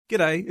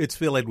G'day, it's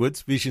Phil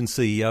Edwards, Vision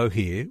CEO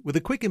here, with a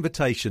quick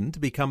invitation to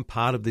become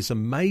part of this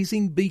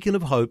amazing beacon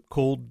of hope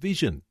called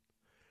Vision.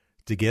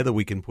 Together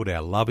we can put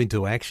our love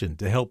into action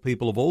to help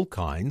people of all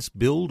kinds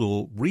build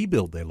or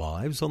rebuild their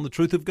lives on the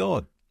truth of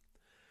God.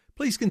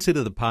 Please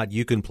consider the part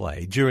you can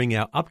play during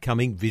our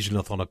upcoming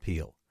Visionathon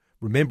appeal,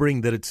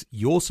 remembering that it's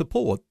your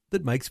support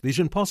that makes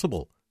Vision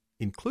possible,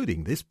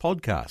 including this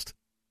podcast.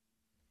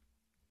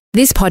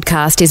 This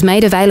podcast is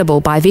made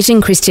available by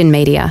Vision Christian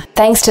Media,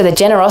 thanks to the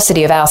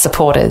generosity of our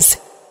supporters.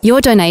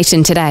 Your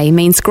donation today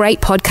means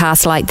great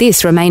podcasts like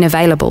this remain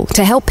available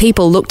to help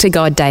people look to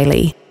God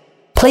daily.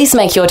 Please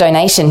make your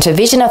donation to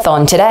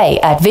Visionathon today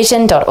at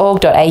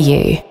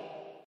vision.org.au.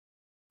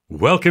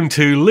 Welcome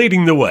to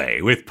Leading the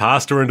Way with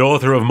pastor and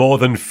author of more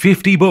than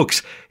 50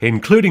 books,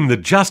 including the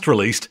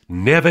just-released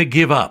Never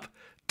Give Up,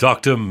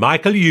 Dr.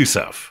 Michael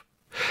Youssef.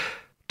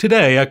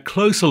 Today, a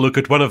closer look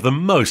at one of the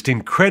most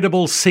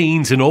incredible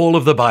scenes in all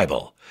of the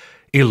Bible.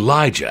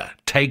 Elijah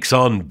takes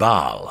on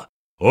Baal,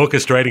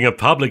 orchestrating a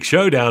public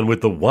showdown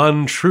with the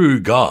one true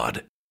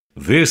God.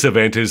 This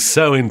event is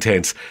so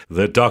intense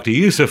that Dr.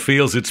 Youssef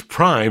feels it's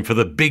prime for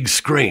the big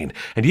screen,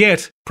 and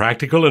yet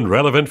practical and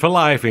relevant for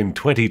life in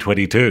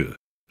 2022.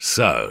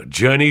 So,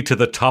 journey to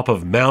the top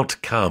of Mount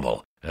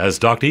Carmel as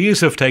Dr.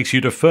 Youssef takes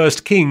you to 1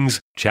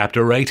 Kings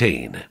chapter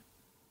 18.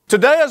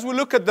 Today, as we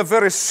look at the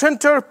very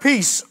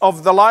centerpiece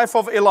of the life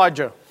of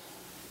Elijah,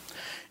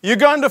 you're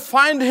going to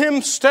find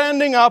him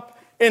standing up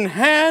in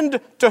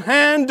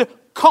hand-to-hand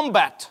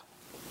combat.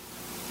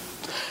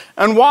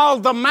 And while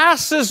the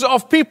masses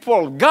of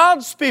people,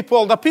 God's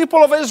people, the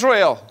people of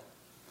Israel,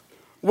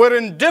 were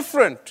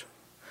indifferent,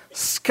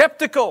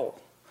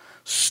 skeptical,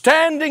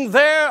 standing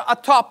there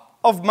atop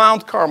of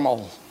Mount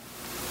Carmel.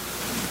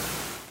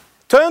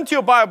 Turn to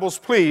your Bibles,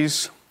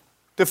 please,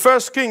 to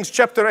 1 Kings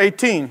chapter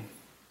 18.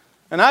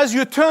 And as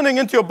you're turning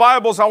into your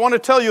Bibles, I want to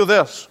tell you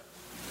this,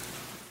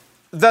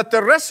 that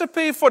the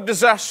recipe for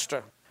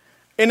disaster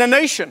in a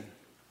nation,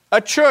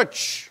 a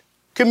church,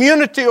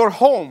 community, or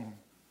home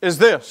is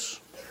this: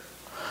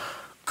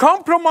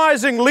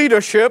 compromising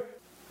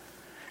leadership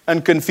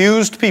and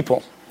confused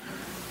people.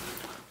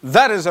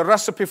 That is a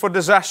recipe for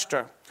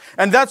disaster.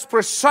 And that's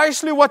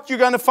precisely what you're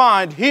going to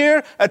find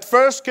here at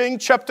 1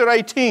 Kings chapter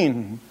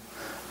 18.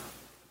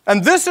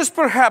 And this is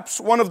perhaps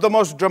one of the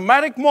most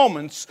dramatic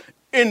moments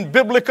in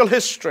biblical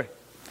history.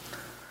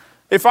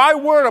 If I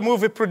were a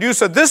movie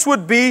producer, this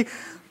would be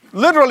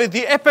literally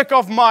the epic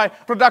of my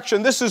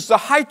production. This is the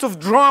height of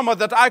drama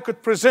that I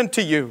could present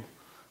to you.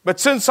 But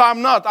since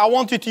I'm not, I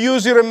want you to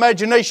use your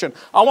imagination.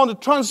 I want to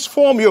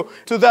transform you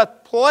to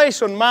that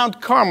place on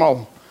Mount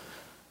Carmel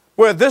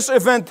where this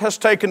event has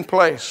taken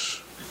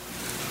place.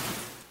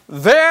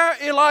 There,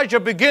 Elijah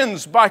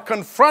begins by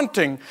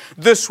confronting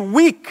this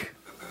weak,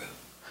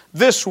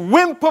 this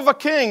wimp of a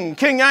king,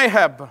 King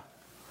Ahab,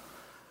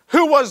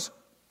 who was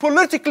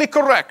politically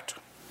correct.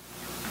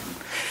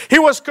 He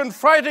was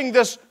confronting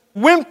this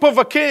wimp of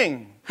a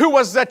king who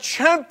was the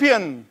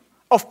champion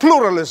of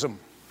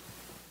pluralism.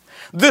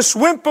 This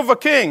wimp of a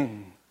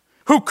king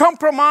who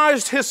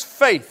compromised his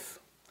faith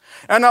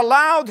and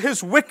allowed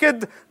his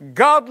wicked,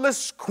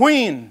 godless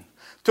queen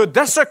to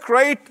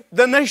desecrate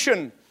the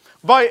nation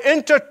by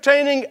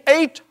entertaining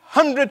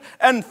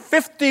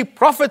 850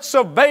 prophets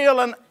of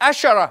Baal and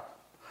Asherah,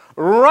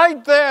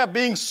 right there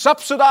being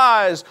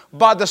subsidized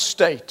by the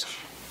state.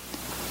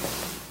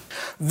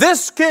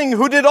 This king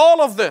who did all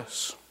of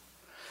this,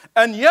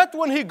 and yet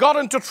when he got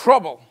into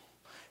trouble,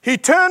 he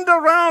turned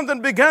around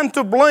and began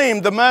to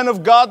blame the man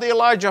of God,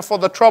 Elijah, for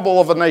the trouble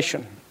of the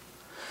nation.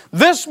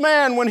 This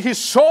man, when he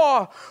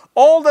saw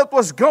all that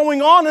was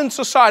going on in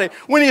society,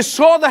 when he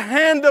saw the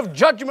hand of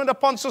judgment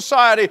upon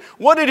society,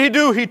 what did he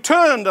do? He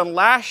turned and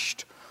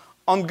lashed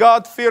on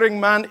God-fearing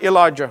man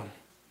Elijah.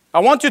 I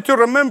want you to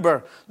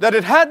remember that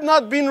it had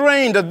not been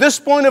rained at this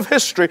point of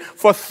history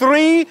for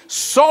 3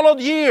 solid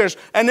years,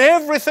 and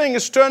everything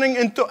is turning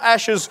into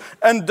ashes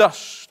and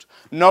dust.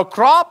 No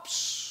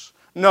crops,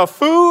 no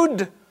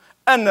food,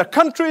 and the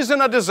country's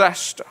in a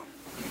disaster.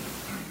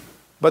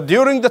 But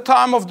during the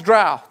time of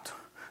drought,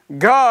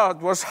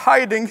 God was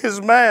hiding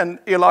his man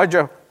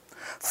Elijah,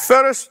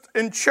 first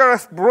in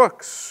Cherith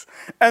Brooks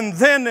and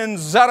then in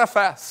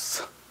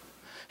Zarephath.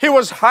 He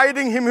was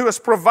hiding him. He was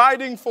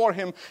providing for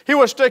him. He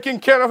was taking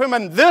care of him.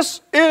 And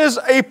this is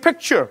a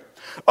picture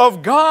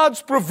of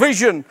God's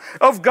provision,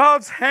 of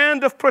God's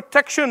hand of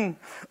protection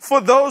for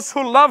those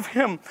who love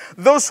him,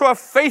 those who are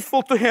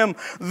faithful to him,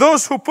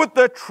 those who put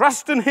their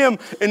trust in him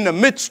in the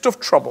midst of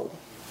trouble.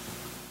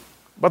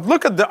 But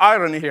look at the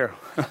irony here.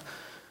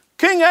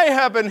 King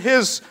Ahab and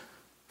his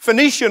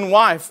Phoenician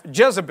wife,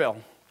 Jezebel,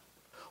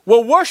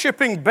 were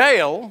worshiping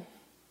Baal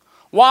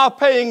while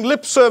paying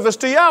lip service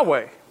to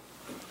Yahweh.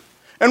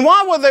 And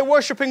why were they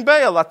worshiping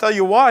Baal? I'll tell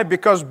you why.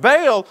 Because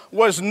Baal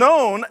was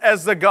known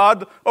as the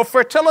god of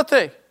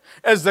fertility,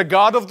 as the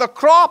god of the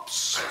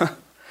crops.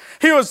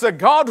 He was the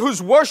god whose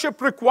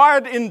worship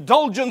required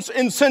indulgence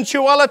in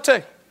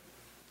sensuality.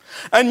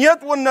 And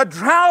yet when the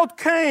drought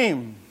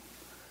came,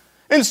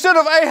 instead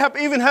of Ahab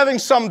even having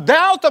some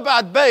doubt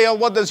about Baal,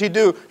 what does he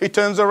do? He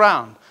turns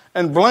around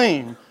and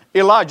blame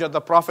Elijah,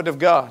 the prophet of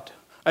God.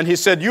 And he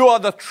said, "You are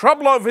the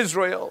troubler of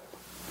Israel."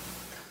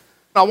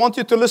 I want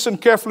you to listen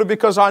carefully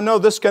because I know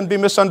this can be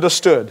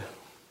misunderstood.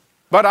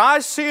 But I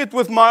see it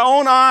with my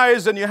own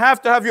eyes, and you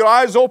have to have your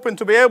eyes open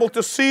to be able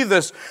to see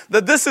this,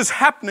 that this is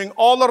happening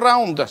all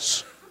around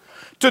us.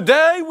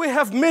 Today we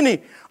have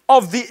many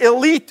of the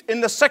elite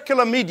in the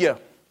secular media.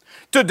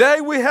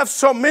 Today we have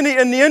so many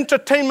in the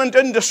entertainment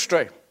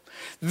industry.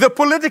 The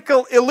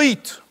political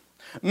elite.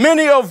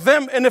 Many of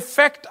them, in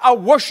effect, are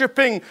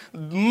worshiping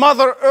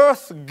Mother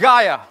Earth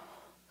Gaia.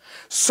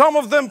 Some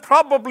of them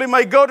probably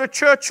may go to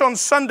church on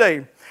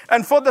Sunday,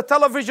 and for the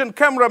television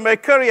camera may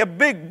carry a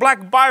big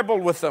black Bible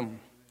with them.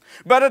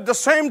 But at the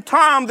same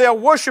time, they are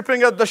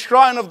worshiping at the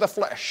shrine of the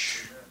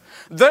flesh.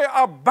 They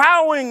are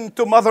bowing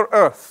to Mother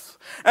Earth.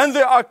 And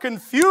they are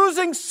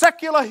confusing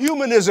secular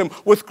humanism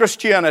with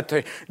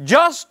Christianity.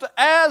 Just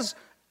as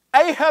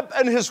Ahab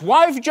and his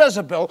wife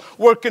Jezebel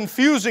were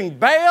confusing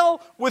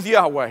Baal with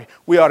Yahweh.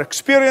 We are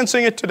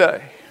experiencing it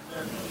today.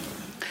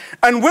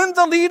 And when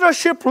the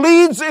leadership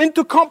leads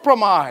into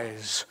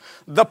compromise,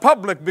 the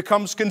public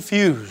becomes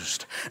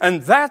confused.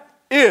 And that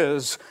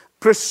is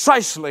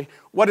precisely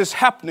what is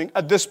happening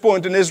at this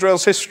point in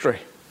Israel's history.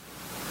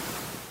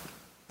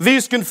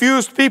 These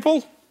confused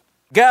people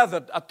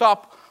gathered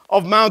atop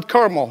of Mount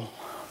Carmel.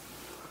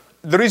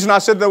 The reason I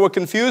said they were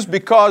confused,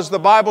 because the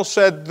Bible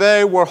said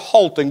they were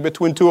halting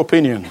between two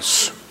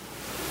opinions.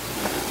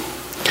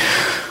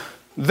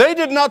 They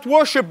did not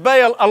worship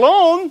Baal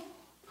alone.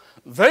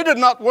 They did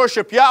not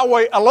worship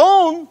Yahweh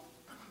alone.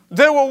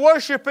 They were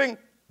worshiping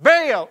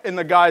Baal in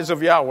the guise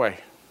of Yahweh.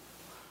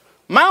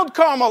 Mount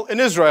Carmel in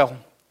Israel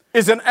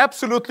is an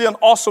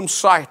awesome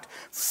sight.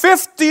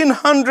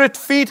 1,500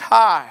 feet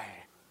high.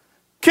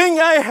 King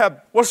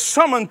Ahab was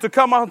summoned to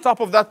come on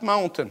top of that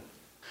mountain.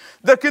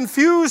 The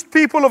confused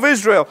people of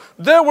Israel,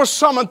 they were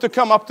summoned to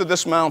come up to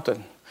this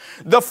mountain.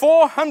 The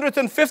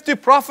 450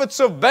 prophets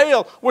of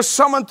Baal were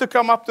summoned to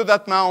come up to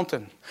that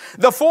mountain.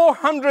 The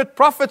 400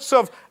 prophets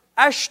of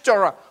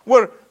Ashtoreth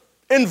were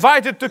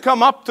invited to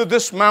come up to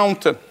this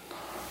mountain.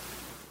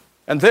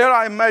 And there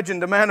I imagine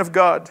the man of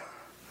God,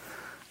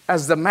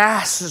 as the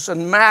masses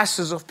and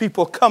masses of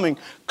people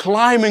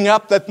climbing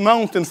up that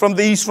mountain from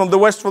the east, from the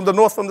west, from the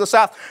north, from the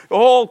south,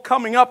 all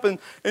coming up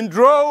in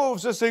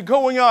droves as they're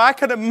going up. I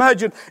can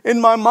imagine in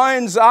my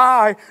mind's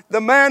eye the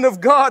man of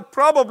God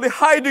probably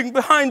hiding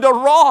behind a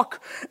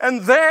rock,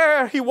 and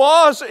there he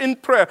was in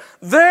prayer.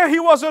 There he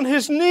was on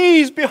his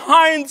knees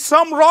behind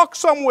some rock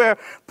somewhere,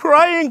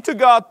 praying to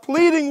God,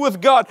 pleading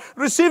with God,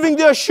 receiving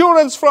the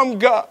assurance from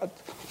God.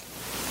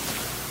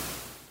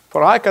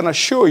 For I can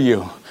assure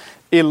you,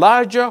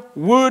 Elijah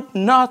would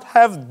not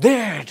have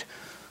dared.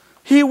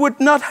 He would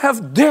not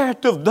have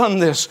dared to have done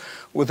this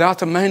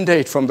without a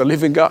mandate from the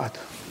living God.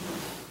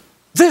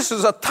 This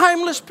is a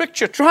timeless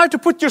picture. Try to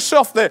put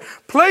yourself there.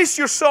 Place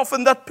yourself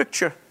in that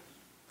picture.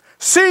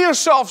 See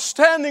yourself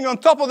standing on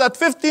top of that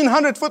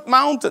 1,500-foot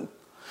mountain.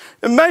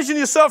 Imagine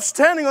yourself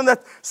standing on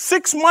that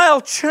 6-mile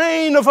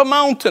chain of a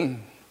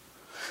mountain.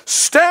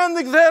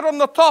 Standing there on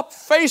the top,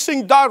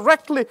 facing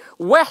directly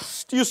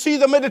west, you see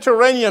the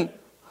Mediterranean.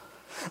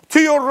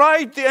 To your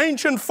right, the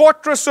ancient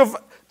fortress of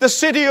the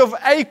city of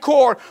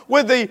Acre,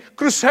 where the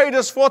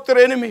Crusaders fought their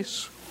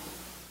enemies.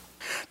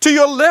 To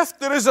your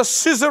left, there is a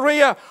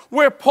Caesarea,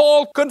 where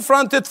Paul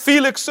confronted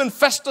Felix and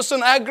Festus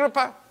and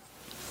Agrippa.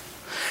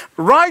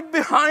 Right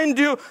behind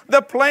you,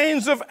 the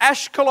plains of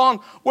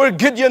Ashkelon, where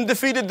Gideon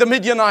defeated the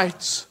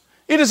Midianites.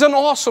 It is an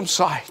awesome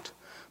sight.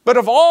 But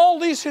of all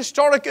these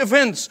historic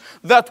events,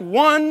 that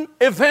one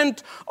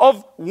event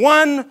of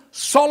one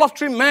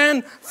solitary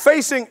man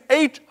facing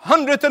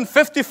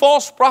 850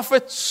 false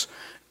prophets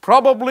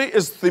probably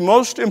is the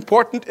most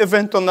important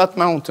event on that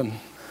mountain.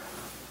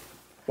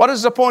 What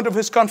is the point of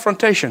his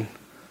confrontation?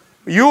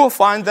 You will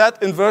find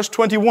that in verse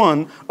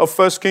 21 of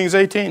 1 Kings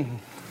 18.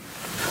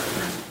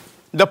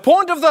 The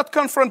point of that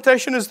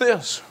confrontation is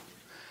this,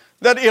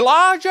 that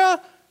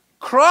Elijah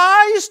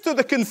cries to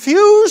the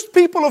confused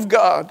people of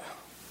God,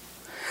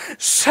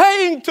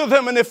 saying to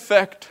them in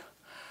effect,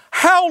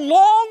 how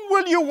long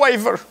will you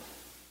waver?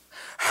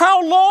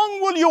 How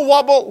long will you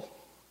wobble?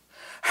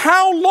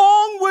 How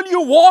long will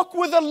you walk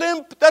with a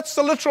limp? That's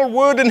the literal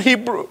word in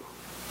Hebrew.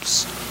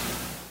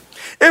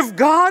 If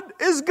God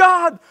is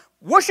God,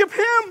 worship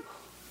Him.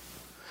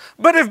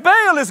 But if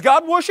Baal is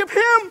God, worship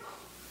Him.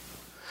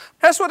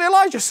 That's what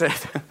Elijah said.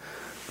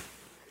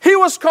 He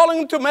was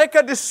calling to make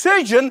a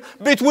decision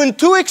between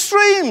two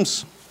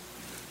extremes.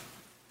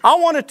 I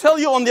want to tell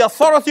you on the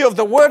authority of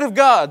the Word of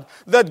God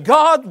that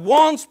God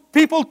wants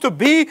people to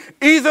be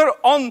either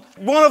on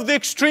one of the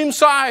extreme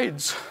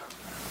sides.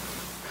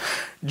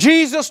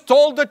 Jesus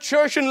told the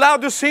church in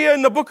Laodicea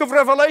in the book of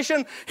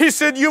Revelation, He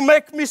said, you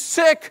make me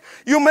sick,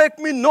 you make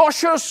me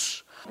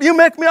nauseous, you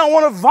make me, I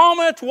want to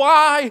vomit.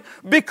 Why?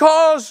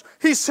 Because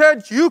He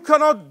said, you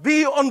cannot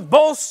be on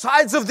both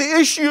sides of the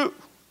issue.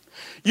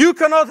 You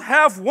cannot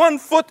have one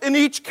foot in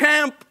each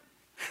camp.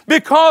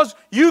 Because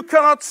you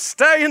cannot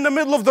stay in the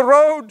middle of the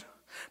road.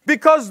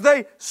 because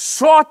they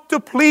sought to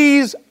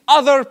please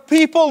other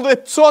people. They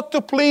sought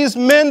to please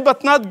men,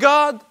 but not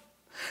God.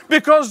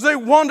 Because they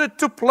wanted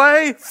to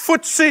play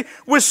footsie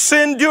with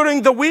sin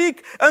during the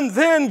week and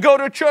then go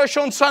to church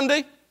on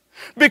Sunday.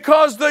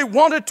 Because they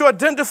wanted to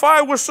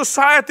identify with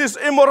society's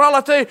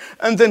immorality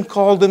and then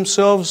call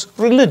themselves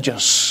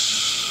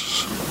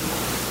religious.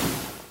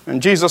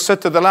 And Jesus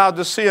said to the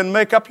Laodicean,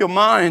 make up your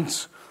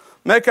minds.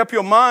 Make up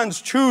your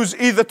minds. Choose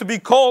either to be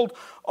cold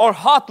or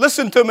hot.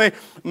 Listen to me.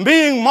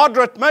 Being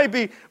moderate may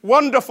be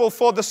wonderful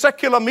for the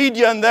secular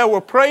media and they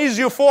will praise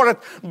you for it,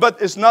 but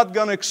it's not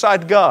going to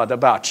excite God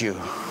about you.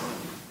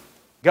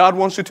 God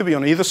wants you to be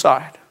on either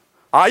side.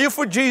 Are you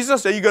for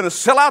Jesus? Are you going to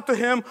sell out to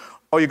Him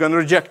or are you going to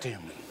reject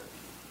Him?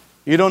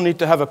 You don't need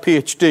to have a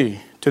PhD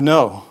to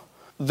know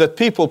that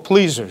people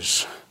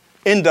pleasers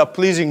end up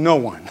pleasing no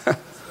one.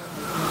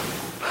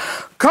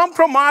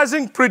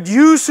 Compromising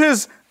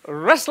produces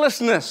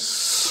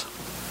restlessness.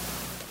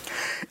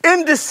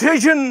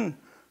 Indecision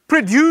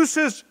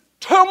produces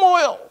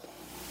turmoil.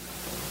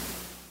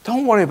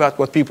 Don't worry about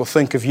what people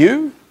think of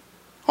you.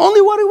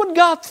 Only worry what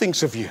God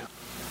thinks of you.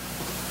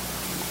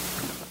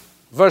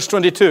 Verse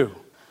 22,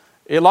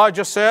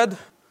 Elijah said,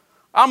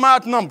 I'm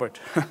outnumbered.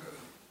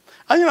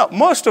 And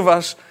most of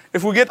us,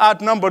 if we get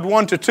outnumbered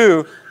 1 to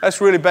 2, that's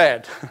really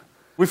bad.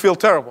 We feel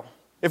terrible.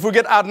 If we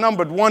get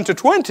outnumbered 1 to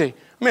 20,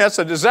 that's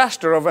a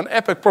disaster of an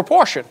epic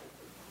proportion.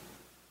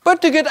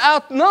 But to get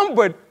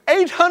outnumbered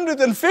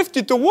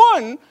 850 to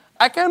 1,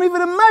 I can't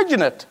even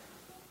imagine it.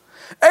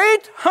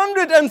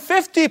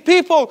 850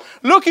 people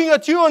looking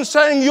at you and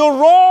saying, you're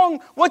wrong,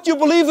 what you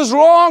believe is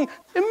wrong.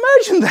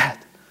 Imagine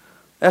that.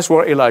 That's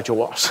where Elijah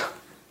was.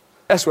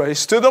 That's where he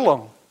stood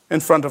alone in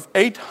front of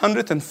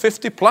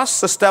 850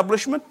 plus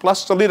establishment,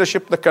 plus the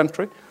leadership of the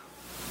country.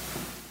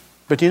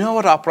 But you know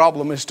what our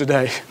problem is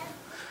today?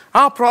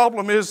 Our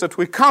problem is that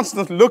we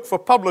constantly look for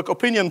public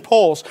opinion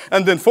polls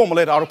and then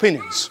formulate our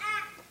opinions.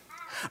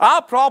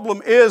 Our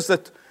problem is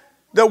that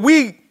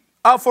we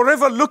are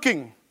forever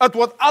looking at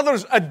what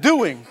others are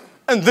doing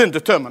and then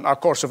determine our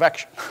course of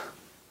action.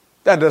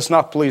 That does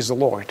not please the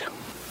Lord.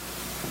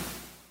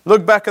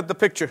 Look back at the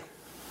picture.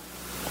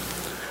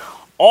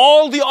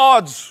 All the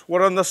odds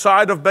were on the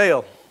side of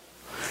Baal.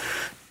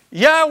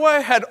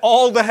 Yahweh had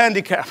all the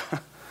handicap.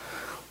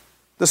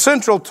 The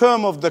central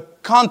term of the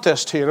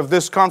contest here, of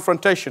this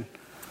confrontation,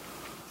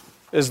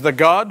 is the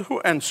God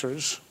who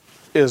answers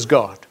is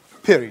God.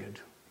 Period.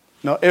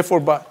 No if or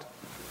but.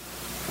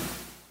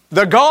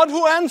 The God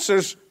who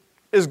answers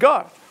is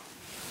God.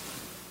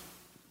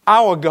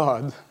 Our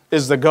God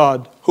is the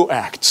God who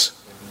acts.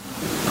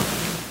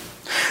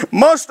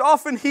 Most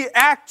often He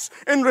acts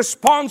in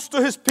response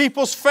to His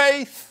people's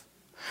faith.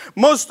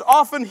 Most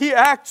often He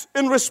acts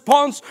in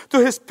response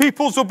to His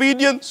people's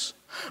obedience.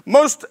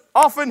 Most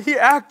often He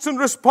acts in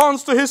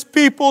response to His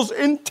people's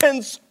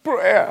intense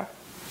prayer.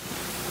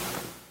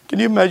 Can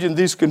you imagine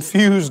these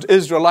confused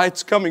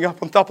Israelites coming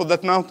up on top of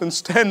that mountain,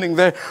 standing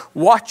there,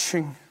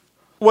 watching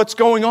what's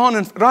going on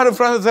right in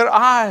front of their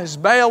eyes?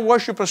 Baal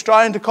worshippers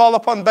trying to call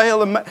upon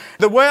Baal.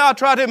 The way I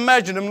try to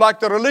imagine them, like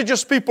the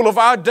religious people of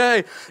our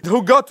day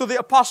who go to the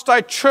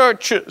apostate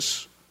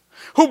churches,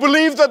 who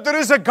believe that there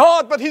is a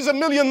God, but He's a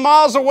million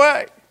miles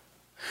away.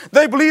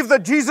 They believe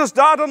that Jesus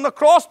died on the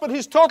cross, but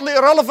He's totally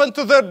irrelevant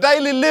to their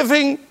daily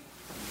living.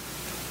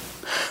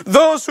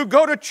 Those who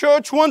go to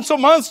church once a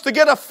month to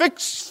get a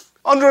fix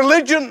on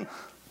religion,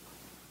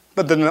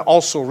 but then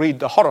also read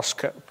the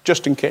horoscope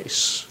just in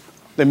case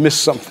they miss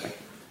something.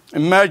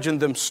 Imagine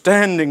them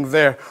standing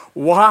there,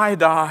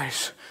 wide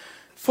eyes,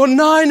 for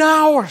 9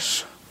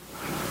 hours.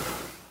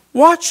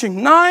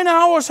 Watching. 9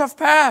 hours have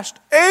passed.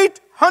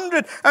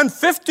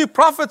 850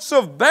 prophets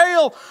of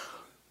Baal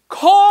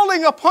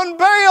calling upon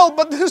Baal,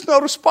 but there's no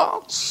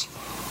response.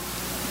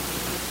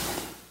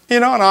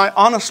 And I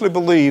honestly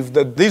believe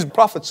that these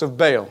prophets of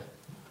Baal,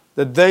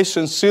 that they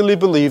sincerely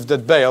believed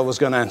that Baal was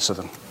going to answer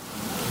them.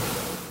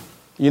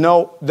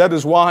 That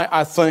is why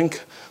I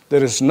think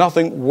there is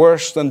nothing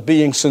worse than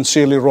being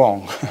sincerely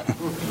wrong.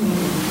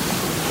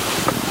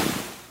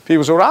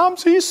 People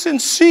say, he's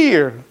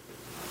sincere.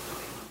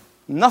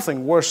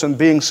 Nothing worse than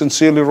being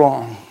sincerely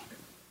wrong.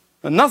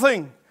 And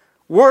nothing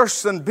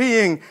worse than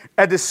being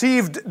a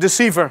deceived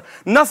deceiver.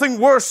 Nothing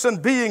worse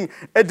than being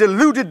a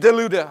deluded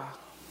deluder.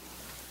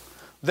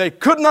 They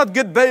could not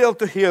get Baal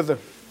to hear them.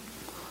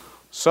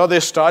 So they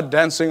started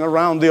dancing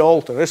around the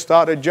altar. They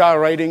started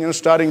gyrating and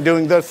starting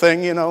doing their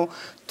thing,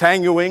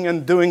 tangoing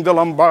and doing the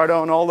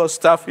lombardo and all that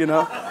stuff, This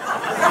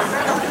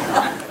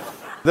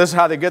is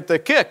how they get their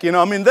kick, They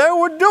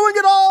were doing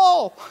it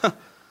all,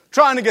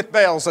 trying to get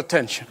Baal's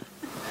attention.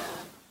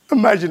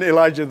 Imagine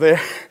Elijah there.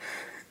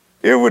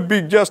 It would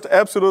be just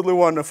absolutely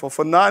wonderful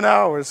for 9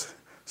 hours,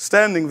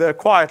 standing there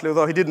quietly,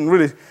 although he didn't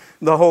really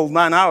the whole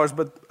 9 hours,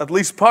 but at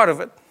least part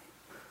of it,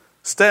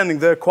 standing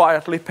there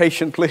quietly,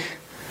 patiently.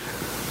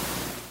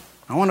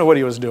 I wonder what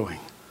he was doing.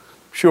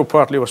 Sure,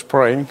 partly was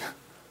praying.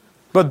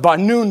 But by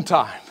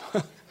noontime,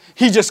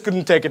 he just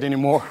couldn't take it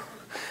anymore.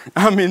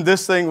 I mean,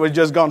 this thing was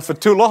just gone for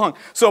too long.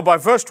 So by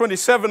verse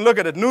 27, look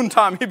at it,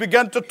 noontime, he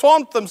began to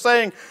taunt them,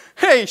 saying,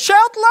 hey,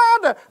 shout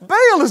louder.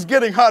 Baal is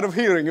getting hard of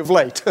hearing of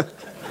late.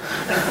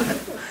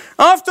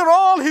 After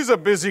all, he's a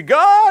busy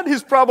God.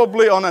 He's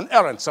probably on an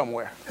errand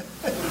somewhere.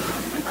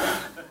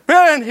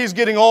 And he's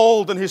getting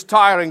old and he's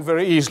tiring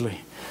very easily.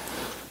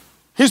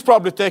 He's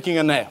probably taking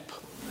a nap.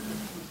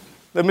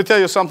 Let me tell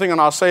you something, and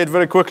I'll say it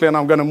very quickly, and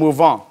I'm going to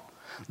move on.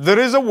 There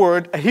is a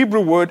word, a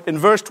Hebrew word, in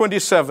verse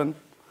 27,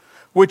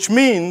 which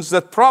means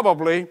that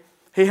probably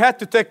he had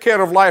to take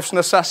care of life's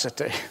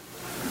necessity.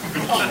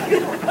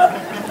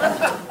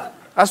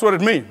 That's what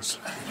it means.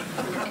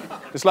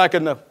 It's like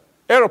in an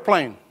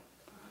airplane.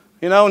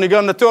 You know, when you go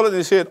in the toilet and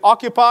you see it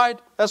occupied,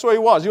 that's where he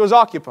was. He was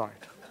occupied.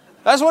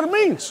 That's what it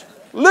means,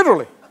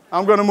 literally.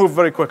 I'm going to move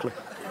very quickly.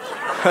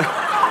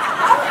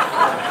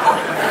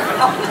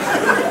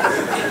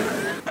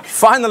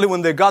 Finally,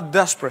 when they got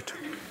desperate,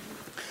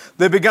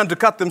 they began to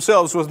cut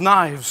themselves with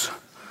knives,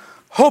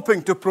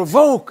 hoping to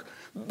provoke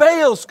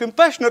Baal's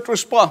compassionate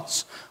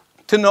response,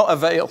 to no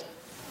avail.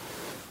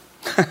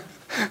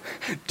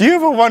 Do you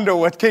ever wonder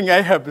what King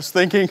Ahab is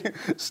thinking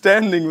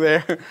standing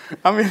there?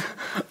 I mean,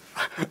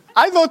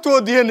 I thought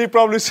toward the end he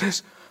probably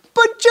says,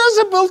 but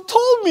Jezebel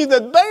told me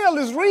that Baal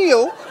is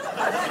real.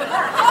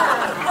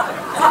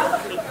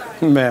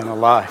 Man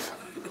alive,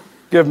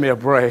 give me a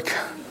break.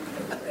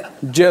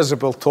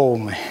 Jezebel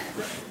told me.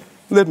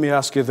 Let me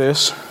ask you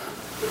this.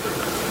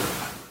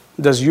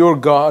 Does your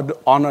God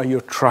honor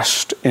your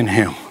trust in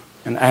Him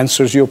and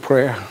answers your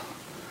prayer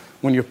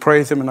when you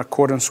pray Him in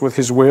accordance with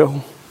His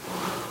will?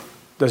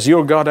 Does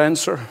your God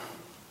answer?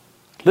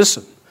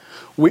 Listen,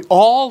 we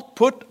all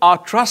put our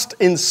trust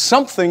in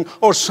something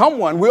or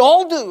someone. We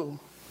all do.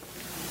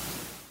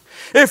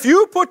 If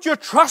you put your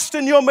trust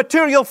in your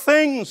material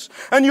things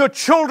and your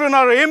children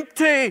are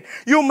empty,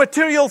 your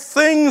material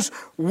things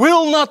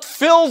will not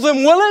fill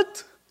them, will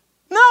it?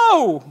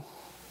 No.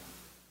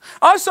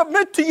 I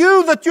submit to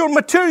you that your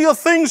material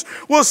things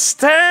will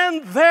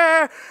stand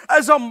there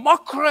as a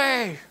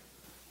mockery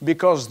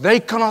because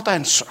they cannot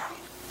answer.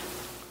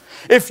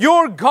 If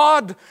your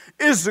God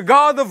is the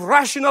God of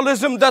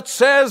rationalism that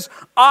says,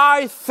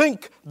 I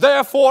think,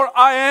 therefore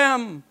I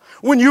am,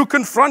 when you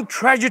confront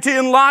tragedy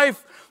in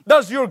life,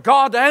 does your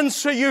God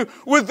answer you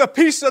with the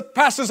peace that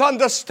passes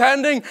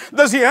understanding?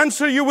 Does He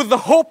answer you with the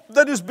hope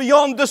that is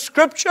beyond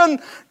description?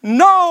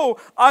 No,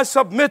 I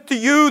submit to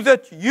you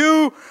that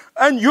you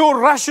and your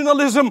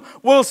rationalism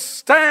will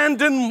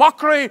stand in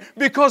mockery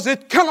because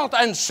it cannot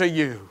answer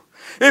you.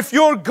 If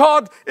your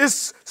God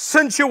is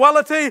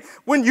sensuality,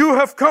 when you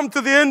have come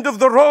to the end of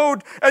the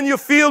road and you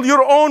feel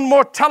your own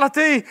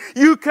mortality,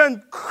 you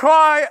can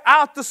cry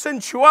out to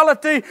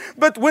sensuality.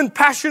 But when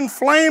passion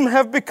flame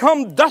have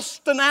become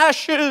dust and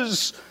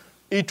ashes,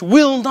 it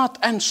will not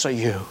answer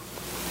you.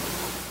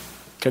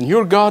 Can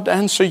your God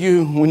answer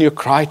you when you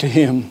cry to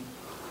Him?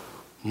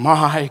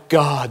 My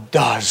God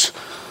does.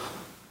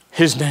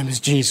 His name is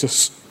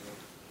Jesus.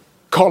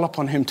 Call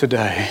upon Him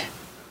today.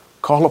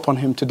 Call upon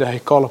Him today.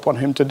 Call upon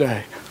Him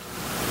today.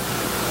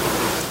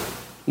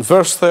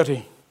 Verse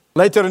 30.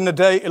 Later in the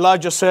day,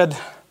 Elijah said,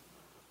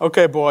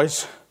 okay,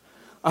 boys,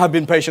 I've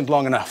been patient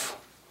long enough.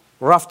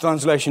 Rough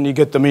translation, you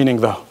get the meaning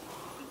though.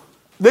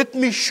 Let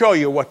me show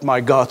you what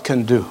my God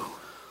can do.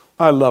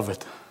 I love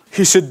it.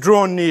 He said,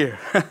 draw near.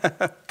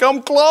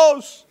 Come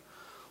close.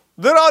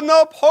 There are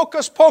no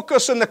hocus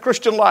pocus in the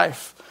Christian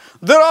life.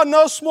 There are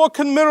no smoke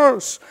and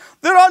mirrors.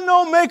 There are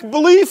no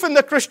make-believe in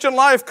the Christian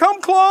life.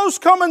 Come close,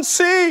 come and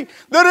see.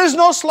 There is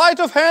no sleight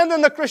of hand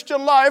in the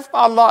Christian life.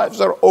 Our lives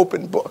are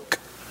open book.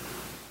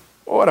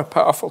 What a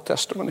powerful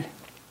testimony.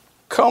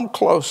 Come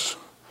close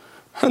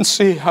and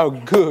see how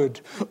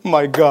good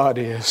my God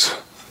is.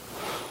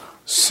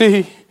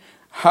 See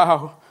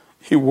how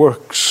He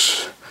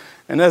works.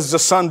 And as the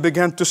sun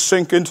began to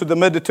sink into the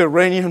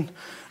Mediterranean,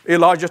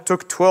 Elijah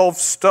took 12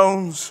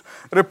 stones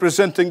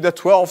representing the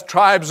 12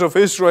 tribes of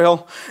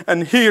Israel,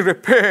 and he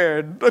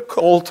repaired the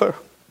altar.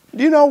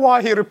 Do you know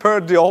why he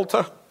repaired the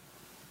altar?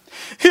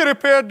 He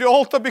repaired the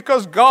altar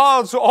because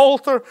God's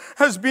altar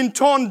has been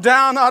torn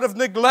down out of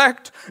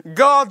neglect.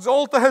 God's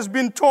altar has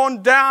been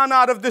torn down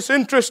out of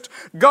disinterest.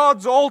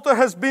 God's altar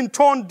has been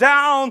torn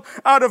down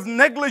out of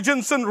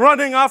negligence and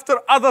running after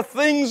other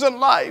things in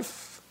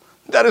life.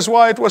 That is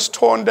why it was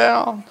torn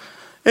down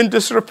in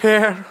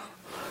disrepair.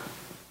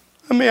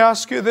 Let me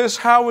ask you this,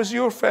 how is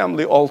your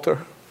family altar?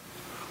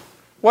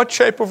 What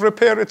shape of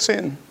repair it's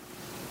in?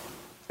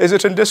 Is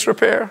it in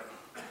disrepair?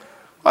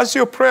 How's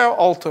your prayer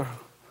altar?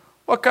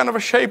 What kind of a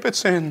shape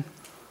it's in?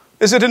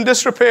 Is it in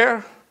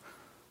disrepair?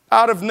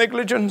 Out of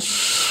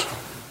negligence?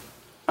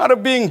 Out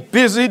of being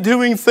busy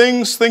doing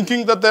things,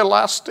 thinking that they're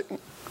lasting?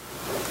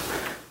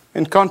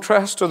 In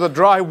contrast to the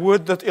dry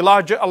wood that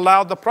Elijah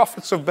allowed the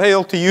prophets of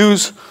Baal to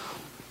use,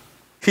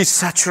 he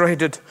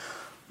saturated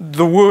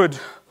the wood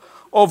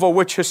over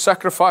which his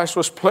sacrifice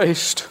was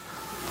placed.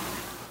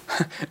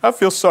 I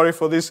feel sorry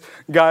for these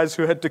guys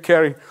who had to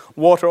carry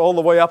water all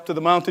the way up to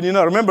the mountain.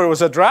 Remember it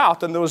was a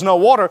drought and there was no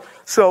water.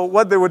 So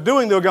what they were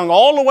doing, they were going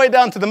all the way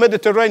down to the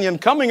Mediterranean,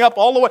 coming up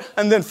all the way,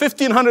 and then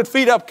 1,500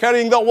 feet up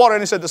carrying the water.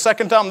 And he said, the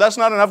second time, that's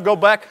not enough, go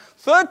back.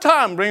 Third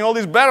time, bring all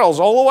these barrels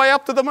all the way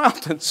up to the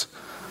mountains.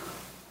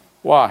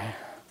 Why?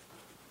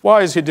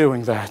 Why is he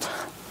doing that?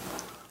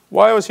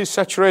 Why was he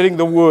saturating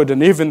the wood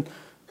and even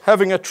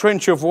having a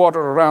trench of water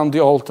around the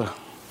altar?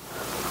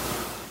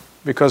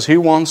 Because he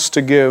wants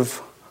to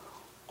give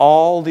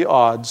all the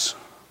odds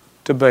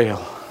to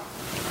Baal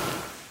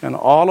and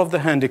all of the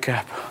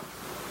handicap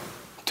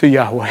to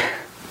Yahweh.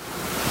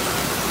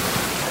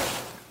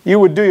 You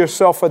would do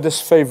yourself a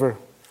disfavor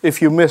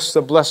if you miss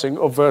the blessing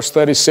of verse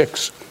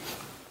 36.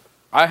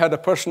 I had a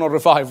personal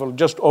revival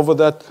just over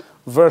that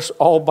verse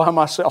all by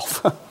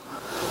myself.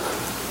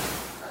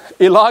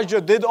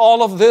 Elijah did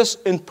all of this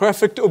in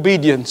perfect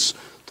obedience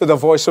to the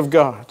voice of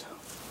God.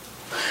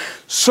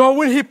 So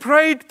when he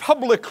prayed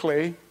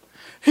publicly,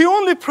 he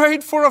only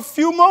prayed for a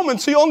few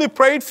moments. He only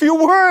prayed few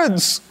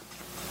words.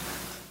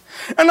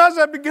 And as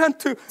I began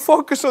to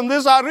focus on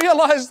this, I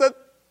realized that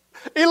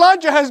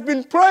Elijah has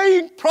been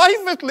praying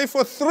privately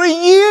for 3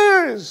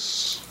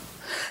 years.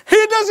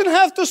 He doesn't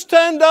have to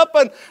stand up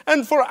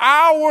and for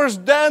hours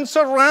dance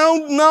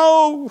around.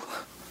 No.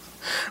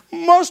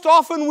 Most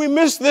often we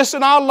miss this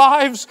in our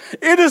lives.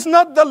 It is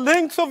not the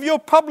length of your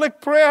public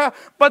prayer,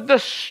 but the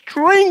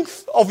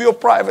strength of your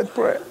private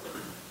prayer.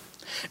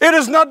 It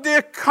is not the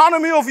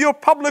economy of your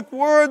public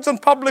words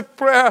and public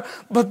prayer,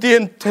 but the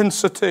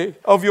intensity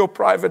of your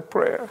private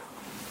prayer.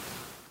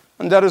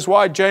 And that is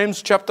why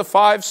James chapter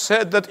 5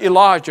 said that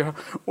Elijah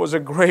was a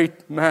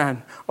great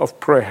man of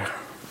prayer.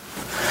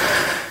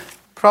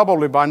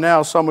 Probably by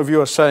now some of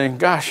you are saying,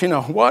 gosh,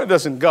 why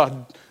doesn't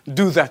God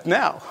do that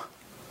now?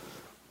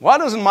 Why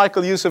doesn't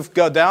Michael Youssef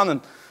go down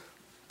and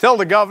tell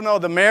the governor or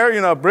the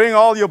mayor, bring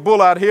all your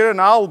bull out here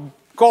and I'll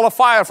call a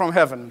fire from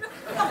heaven?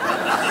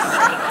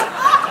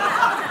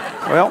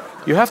 Well,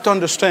 you have to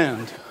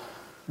understand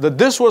that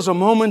this was a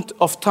moment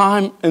of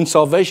time in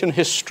salvation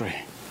history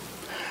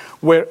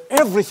where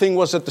everything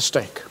was at the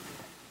stake.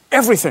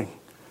 Everything.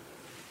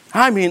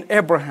 I mean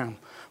Abraham,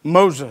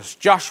 Moses,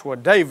 Joshua,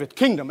 David,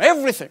 kingdom,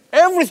 everything.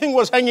 Everything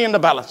was hanging in the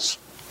balance.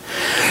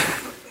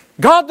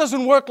 God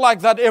doesn't work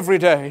like that every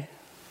day.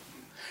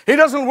 He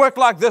doesn't work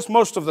like this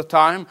most of the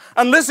time,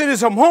 unless it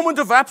is a moment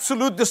of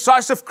absolute,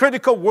 decisive,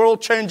 critical,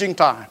 world-changing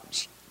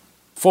times.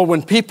 For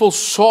when people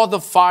saw the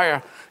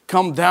fire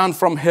come down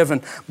from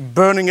heaven,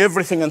 burning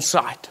everything in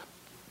sight,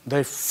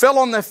 they fell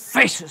on their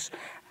faces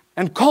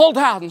and called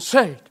out and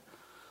said,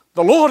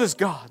 the Lord is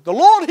God. The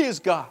Lord, He is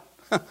God.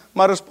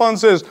 My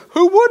response is,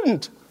 who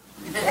wouldn't?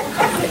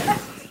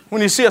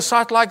 When you see a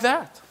sight like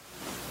that.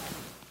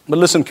 But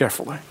listen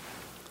carefully.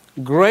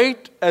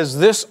 Great as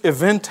this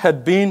event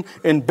had been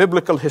in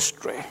biblical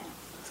history,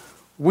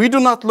 we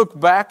do not look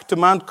back to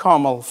Mount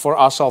Carmel for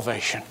our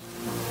salvation.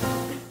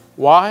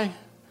 Why?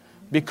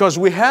 Because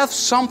we have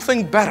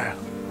something better.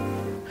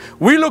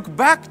 We look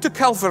back to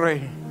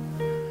Calvary.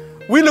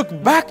 We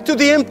look back to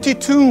the empty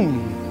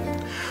tomb.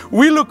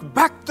 We look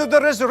back to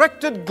the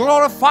resurrected,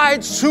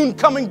 glorified, soon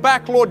coming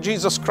back Lord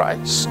Jesus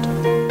Christ.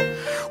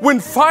 When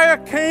fire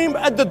came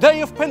at the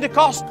day of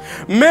Pentecost,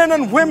 men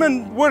and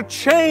women were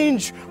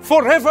changed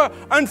forever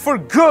and for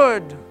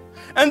good.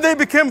 And they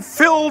became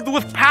filled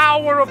with the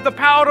power of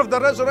the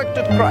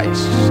resurrected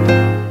Christ.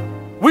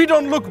 We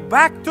don't look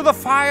back to the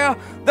fire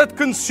that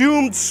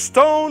consumed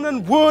stone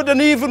and wood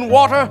and even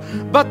water,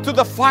 but to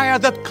the fire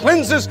that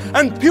cleanses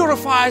and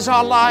purifies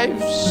our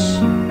lives.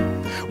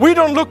 We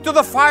don't look to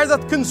the fire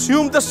that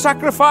consumed the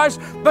sacrifice,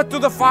 but to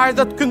the fire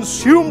that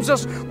consumes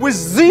us with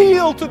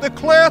zeal to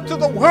declare to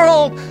the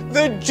world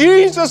that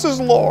Jesus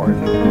is Lord.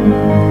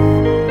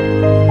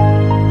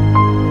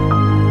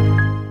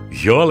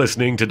 You're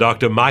listening to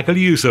Dr. Michael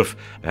Youssef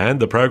and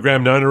the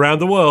program known around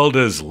the world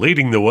as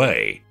Leading the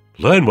Way.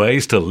 Learn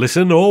ways to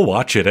listen or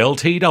watch at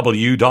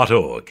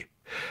ltw.org.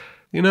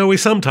 We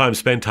sometimes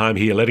spend time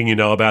here letting you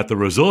know about the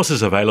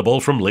resources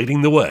available from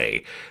Leading the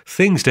Way,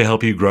 things to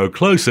help you grow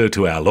closer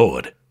to our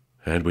Lord.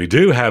 And we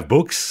do have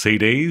books,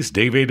 CDs,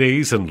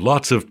 DVDs, and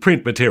lots of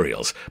print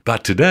materials.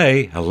 But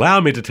today,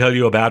 allow me to tell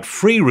you about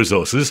free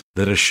resources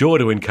that are sure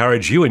to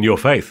encourage you in your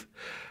faith.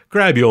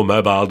 Grab your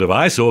mobile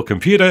device or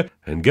computer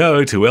and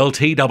go to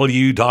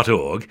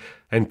ltw.org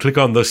and click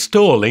on the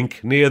store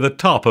link near the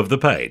top of the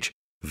page.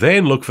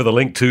 Then look for the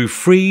link to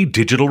Free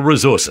Digital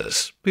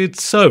Resources.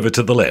 It's over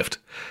to the left.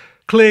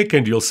 Click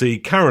and you'll see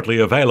currently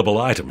available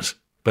items.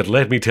 But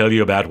let me tell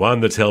you about one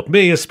that's helped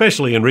me,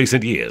 especially in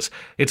recent years.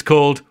 It's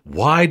called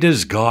Why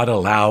Does God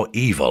Allow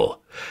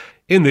Evil?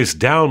 In this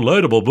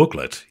downloadable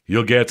booklet,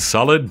 you'll get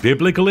solid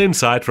biblical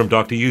insight from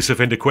Dr. Youssef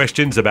into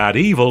questions about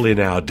evil in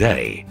our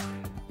day.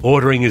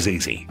 Ordering is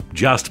easy.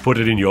 Just put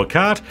it in your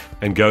cart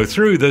and go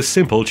through the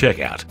simple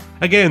checkout.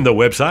 Again, the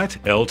website,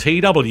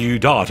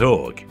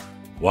 ltw.org.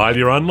 While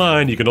you're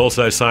online, you can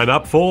also sign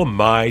up for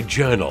My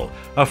Journal,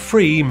 a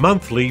free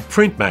monthly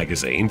print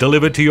magazine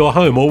delivered to your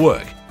home or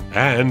work.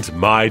 and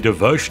My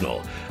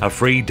Devotional, a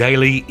free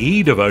daily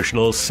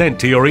e-devotional sent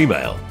to your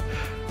email.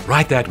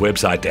 Write that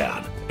website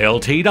down,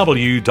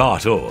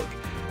 ltw.org.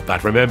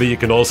 But remember, you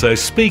can also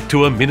speak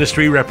to a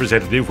ministry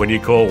representative when you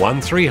call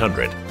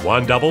 1300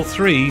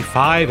 133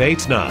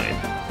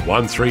 589.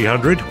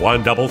 1300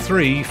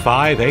 133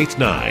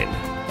 589.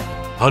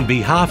 On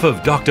behalf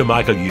of Dr.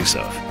 Michael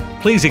Youssef,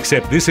 please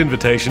accept this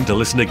invitation to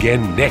listen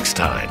again next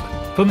time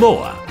for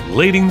more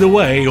Leading the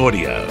Way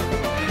audio.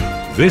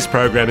 This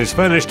program is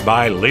furnished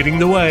by Leading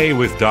the Way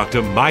with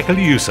Dr. Michael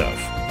Youssef,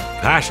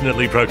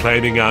 passionately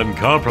proclaiming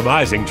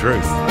uncompromising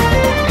truth.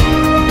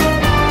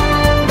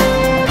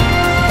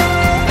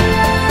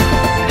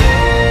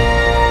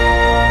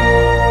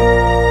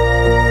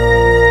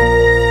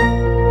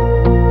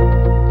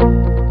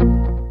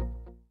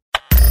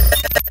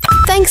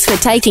 Thanks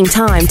for taking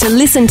time to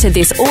listen to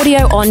this audio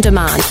on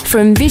demand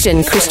from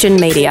Vision Christian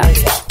Media.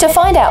 To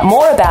find out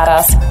more about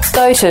us,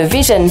 go to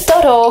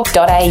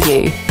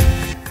vision.org.au.